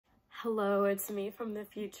Hello, it's me from the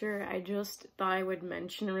future. I just thought I would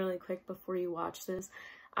mention really quick before you watch this.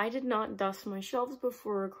 I did not dust my shelves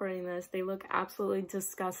before recording this. They look absolutely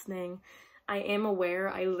disgusting. I am aware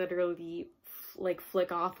I literally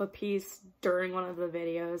flick off a piece during one of the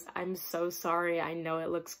videos. I'm so sorry. I know it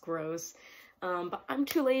looks gross, but I'm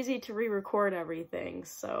too lazy to re-record everything,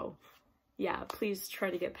 so yeah, please try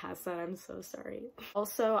to get past that. I'm so sorry.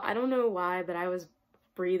 Also, I don't know why, but I was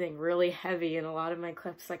breathing really heavy in a lot of my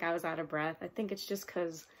clips, like I was out of breath. I think it's just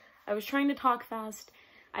because I was trying to talk fast.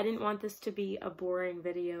 I didn't want this to be a boring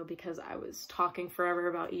video because I was talking forever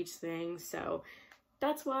about each thing, so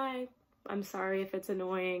that's why. I'm sorry if it's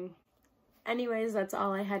annoying. Anyways, that's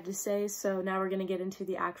all I had to say, so now we're gonna get into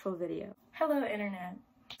the actual video. Hello, internet.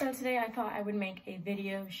 So today I thought I would make a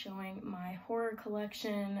video showing my horror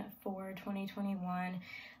collection for 2021.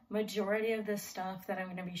 Majority of the stuff that I'm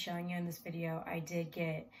going to be showing you in this video I did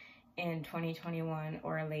get in 2021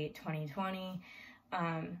 or late 2020.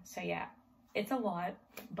 So yeah, it's a lot,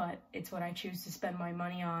 but it's what I choose to spend my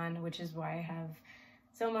money on, which is why I have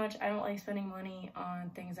so much. I don't like spending money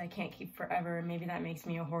on things I can't keep forever. Maybe that makes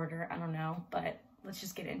me a hoarder, I don't know, but let's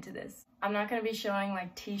just get into this. I'm not going to be showing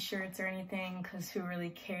like t-shirts or anything because who really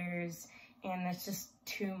cares, and that's just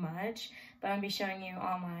too much, but I'm going to be showing you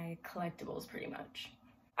all my collectibles pretty much.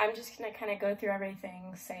 I'm just going to kind of go through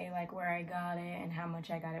everything, say like where I got it and how much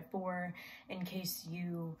I got it for, in case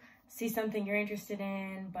you see something you're interested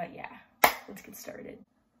in, but yeah, let's get started.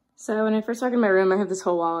 So when I first walked in my room, I have this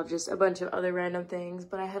whole wall of just a bunch of other random things,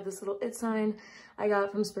 but I have this little It sign I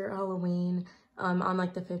got from Spirit Halloween. On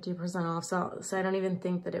like the 50% off, so I don't even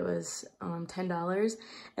think that it was $10.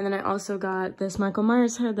 And then I also got this Michael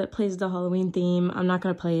Myers head that plays the Halloween theme. I'm not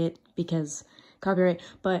gonna play it because copyright,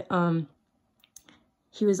 but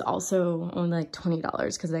he was also only like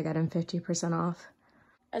 $20 because I got him 50% off.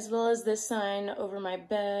 As well as this sign over my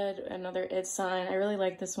bed, another It sign. I really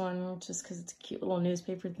like this one just because it's a cute little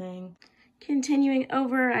newspaper thing. Continuing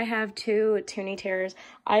over, I have two Toonie Terrors.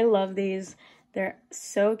 I love these. They're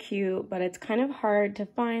so cute, but it's kind of hard to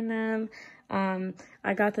find them.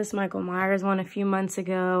 I got this Michael Myers one a few months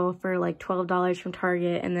ago for like $12 from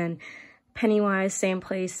Target, and then Pennywise, same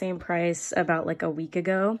place, same price, about like a week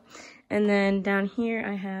ago. And then down here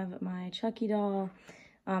I have my Chucky doll.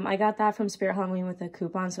 I got that from Spirit Halloween with a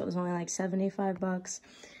coupon, so it was only like 75 bucks.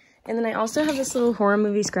 And then I also have this little horror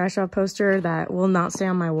movie scratch off poster that will not stay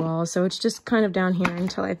on my wall, so it's just kind of down here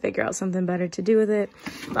until I figure out something better to do with it.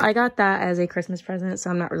 But I got that as a Christmas present,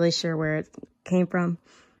 so I'm not really sure where it came from.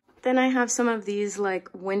 Then I have some of these like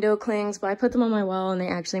window clings, but I put them on my wall and they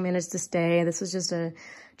actually managed to stay. This was just a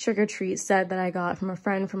trick-or-treat set that I got from a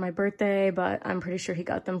friend for my birthday, but I'm pretty sure he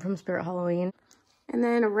got them from Spirit Halloween. And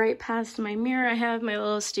then right past my mirror, I have my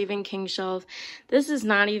little Stephen King shelf. This is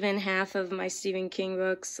not even half of my Stephen King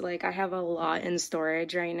books. Like, I have a lot in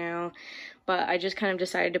storage right now, but I just kind of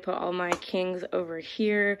decided to put all my Kings over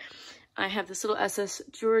here. I have this little SS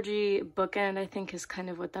Georgie bookend, I think is kind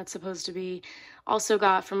of what that's supposed to be. Also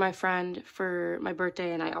got from my friend for my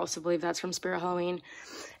birthday, and I also believe that's from Spirit Halloween.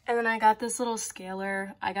 And then I got this little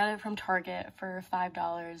scaler. I got it from Target for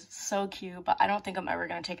 $5. So cute, but I don't think I'm ever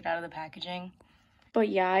going to take it out of the packaging. But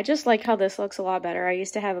yeah, I just like how this looks a lot better. I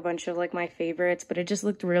used to have a bunch of like my favorites, but it just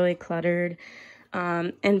looked really cluttered.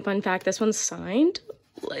 And fun fact, this one's signed.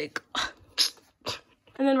 Like,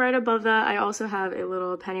 and then right above that, I also have a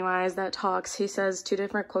little Pennywise that talks. He says 2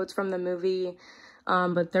 different quotes from the movie,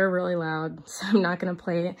 but they're really loud, so I'm not gonna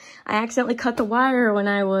play it. I accidentally cut the wire when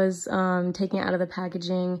I was taking it out of the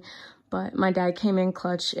packaging, but my dad came in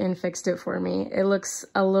clutch and fixed it for me. It looks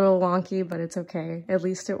a little wonky, but it's okay. At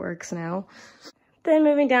least it works now. Then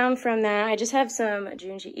moving down from that, I just have some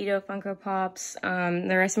Junji Ito Funko Pops.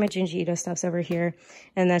 The rest of my Junji Ito stuff's over here,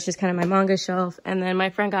 and that's just kind of my manga shelf. And then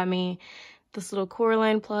my friend got me this little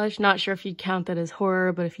Coraline plush. Not sure if you'd count that as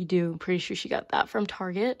horror, but if you do, I'm pretty sure she got that from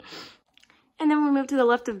Target. And then when we move to the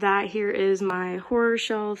left of that, here is my horror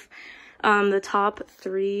shelf. The top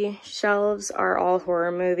 3 shelves are all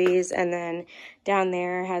horror movies, and then down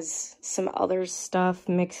there has some other stuff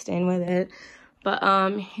mixed in with it.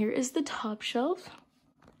 But here is the top shelf.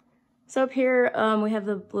 So up here, we have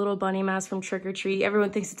the little bunny mask from Trick or Treat. Everyone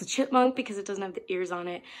thinks it's a chipmunk because it doesn't have the ears on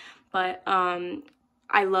it, but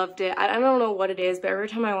I loved it. I don't know what it is, but every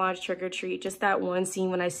time I watch Trick or Treat, just that one scene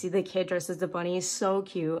when I see the kid dressed as the bunny is so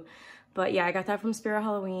cute. But yeah, I got that from Spirit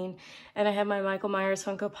Halloween. And I have my Michael Myers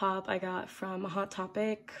Funko Pop I got from Hot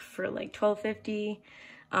Topic for like $12.50.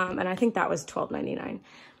 And I think that was $12.99.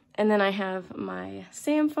 And then I have my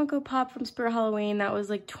Sam Funko Pop from Spirit Halloween. That was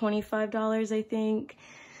like $25, I think.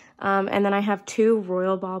 And then I have 2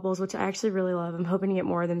 Royal Baubles, which I actually really love. I'm hoping to get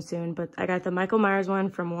more of them soon, but I got the Michael Myers one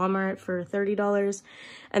from Walmart for $30,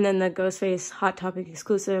 and then the Ghostface Hot Topic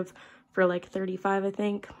exclusive for like $35, I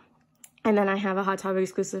think. And then I have a Hot Topic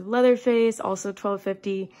exclusive Leatherface, also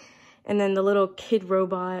 $12.50, and then the little kid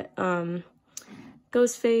robot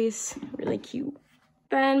Ghostface, really cute.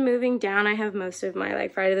 Then moving down, I have most of my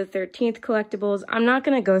like Friday the 13th collectibles. I'm not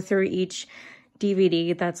gonna go through each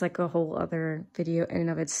DVD, that's like a whole other video in and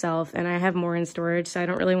of itself, and I have more in storage, so I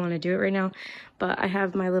don't really want to do it right now. But I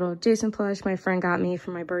have my little Jason plush my friend got me for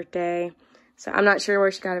my birthday, so I'm not sure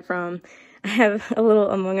where she got it from. I have a little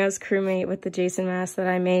Among Us crewmate with the Jason mask that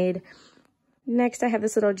I made. Next, I have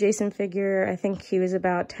this little Jason figure. I think he was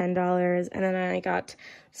about $10, and then I got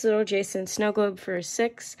this little Jason snow globe for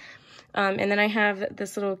 $6. And then I have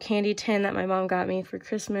this little candy tin that my mom got me for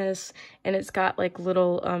Christmas, and it's got like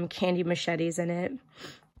little candy machetes in it.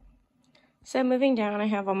 So moving down, I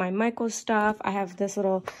have all my Michael stuff. I have this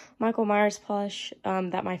little Michael Myers plush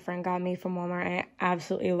that my friend got me from Walmart. I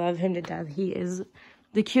absolutely love him to death. He is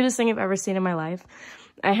the cutest thing I've ever seen in my life.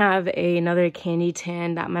 I have another candy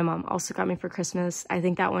tin that my mom also got me for Christmas. I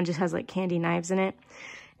think that one just has like candy knives in it.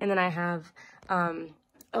 And then I have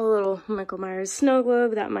a little Michael Myers snow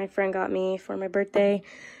globe that my friend got me for my birthday.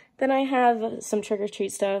 Then I have some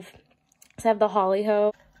trick-or-treat stuff. So I have the Holly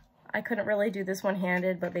Ho. I couldn't really do this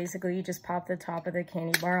one-handed, but basically you just pop the top of the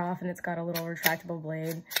candy bar off and it's got a little retractable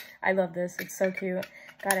blade. I love this. It's so cute.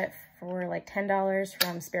 Got it for like $10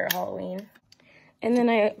 from Spirit Halloween. And then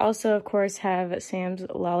I also, of course, have Sam's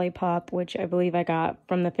Lollipop, which I believe I got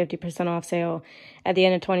from the 50% off sale at the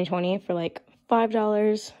end of 2020 for like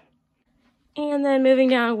 $5. And then moving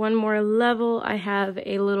down one more level, I have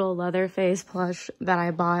a little Leatherface plush that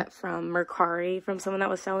I bought from Mercari from someone that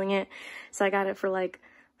was selling it. So I got it for like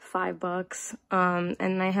 $5.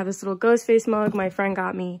 And I have this little Ghostface mug my friend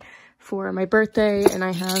got me for my birthday, and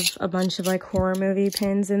I have a bunch of like horror movie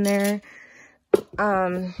pins in there.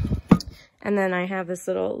 And then I have this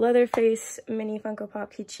little Leatherface mini Funko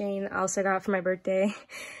Pop keychain I also got for my birthday.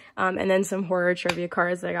 And then some horror trivia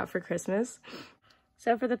cards that I got for Christmas.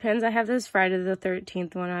 So for the pins, I have this Friday the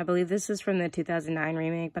 13th one. I believe this is from the 2009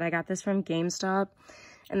 remake, but I got this from GameStop.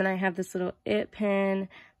 And then I have this little It pin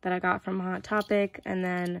that I got from Hot Topic. And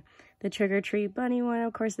then the Trick or Treat Bunny one.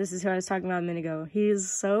 Of course, this is who I was talking about a minute ago. He's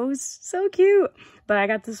so cute. But I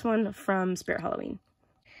got this one from Spirit Halloween.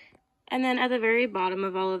 And then at the very bottom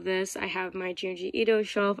of all of this, I have my Junji Ito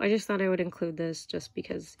shelf. I just thought I would include this just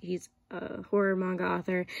because he's a horror manga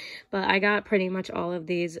author. But I got pretty much all of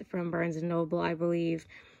these from Barnes & Noble, I believe.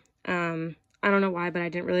 I don't know why, but I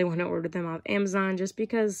didn't really want to order them off Amazon just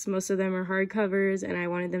because most of them are hardcovers and I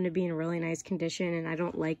wanted them to be in really nice condition, and I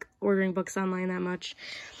don't like ordering books online that much.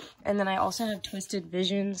 And then I also have Twisted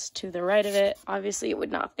Visions to the right of it. Obviously, it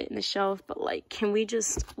would not fit in the shelf, but like, can we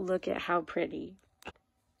just look at how pretty?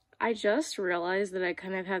 I just realized that I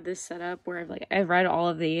kind of have this setup where I've read all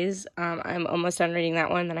of these. I'm almost done reading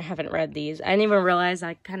that one, then I haven't read these. I didn't even realize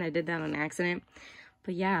I kind of did that on accident.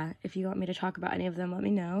 But yeah, if you want me to talk about any of them, let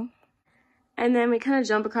me know. And then we kind of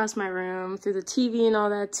jump across my room through the TV and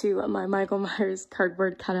all that to my Michael Myers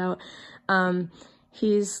cardboard cutout.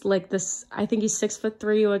 He's like this, I think he's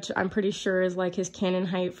 6'3", which I'm pretty sure is like his canon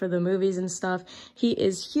height for the movies and stuff. He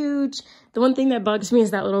is huge. The one thing that bugs me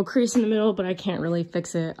is that little crease in the middle, but I can't really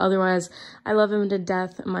fix it. Otherwise, I love him to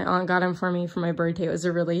death. My aunt got him for me for my birthday. It was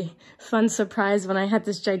a really fun surprise when I had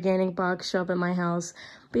this gigantic box show up at my house.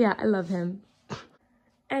 But yeah, I love him.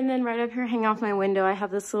 And then right up here, hanging off my window, I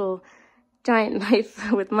have this little giant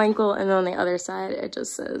knife with Michael, and then on the other side it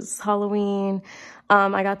just says Halloween.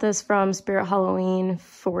 I got this from Spirit Halloween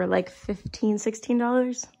for like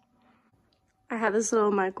 $16 I have this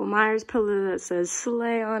little Michael Myers pillow that says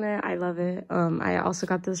Slay on it. I love it. I also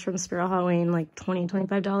got this from Spirit Halloween, like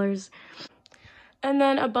 $25. And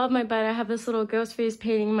then above my bed I have this little Ghostface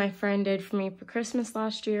painting my friend did for me for Christmas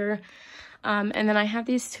last year. And then I have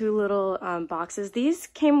these two little boxes. These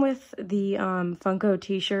came with the Funko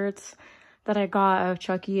t-shirts that I got of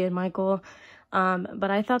Chucky and Michael, but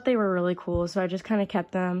I thought they were really cool, so I just kind of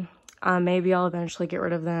kept them. Maybe I'll eventually get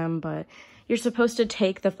rid of them, but you're supposed to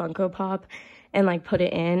take the Funko Pop and like put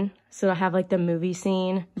it in, so I have like the movie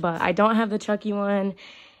scene, but I don't have the Chucky one,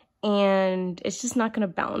 and it's just not gonna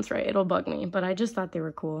balance right. It'll bug me, but I just thought they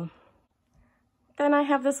were cool. Then I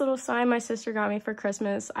have this little sign my sister got me for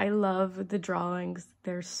Christmas. I love the drawings.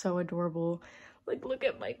 They're so adorable. Like, look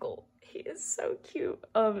at Michael. He is so cute.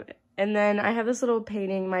 And then I have this little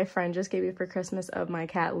painting my friend just gave me for Christmas of my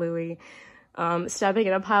cat, Louie, stabbing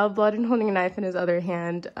in a pile of blood and holding a knife in his other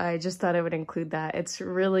hand. I just thought I would include that. It's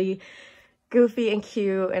really goofy and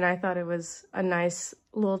cute, and I thought it was a nice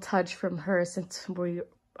little touch from her since we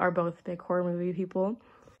are both big horror movie people.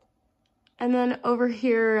 And then over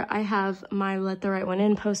here, I have my Let the Right One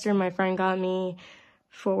In poster my friend got me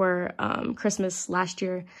for Christmas last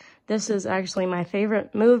year. This is actually my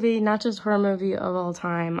favorite movie, not just horror movie of all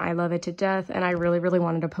time. I love it to death, and I really, really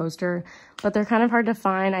wanted a poster, but they're kind of hard to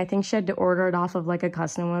find. I think she had to order it off of like a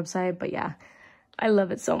custom website, but yeah, I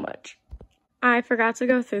love it so much. I forgot to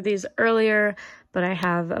go through these earlier, but I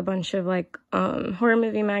have a bunch of like horror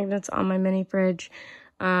movie magnets on my mini fridge.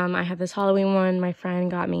 I have this Halloween one my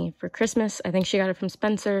friend got me for Christmas. I think she got it from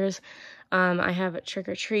Spencer's. I have a Trick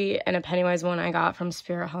or Treat and a Pennywise one I got from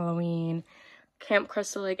Spirit Halloween. Camp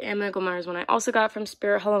Crystal Lake and Michael Myers one I also got from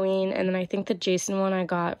Spirit Halloween. And then I think the Jason one I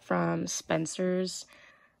got from Spencer's.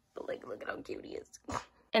 But like, look at how cute he is.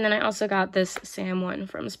 And then I also got this Sam one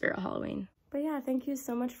from Spirit Halloween. But yeah, thank you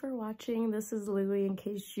so much for watching. This is Louis, in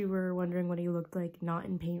case you were wondering what he looked like not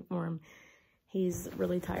in paint form. He's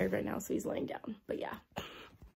really tired right now, so he's laying down. But yeah.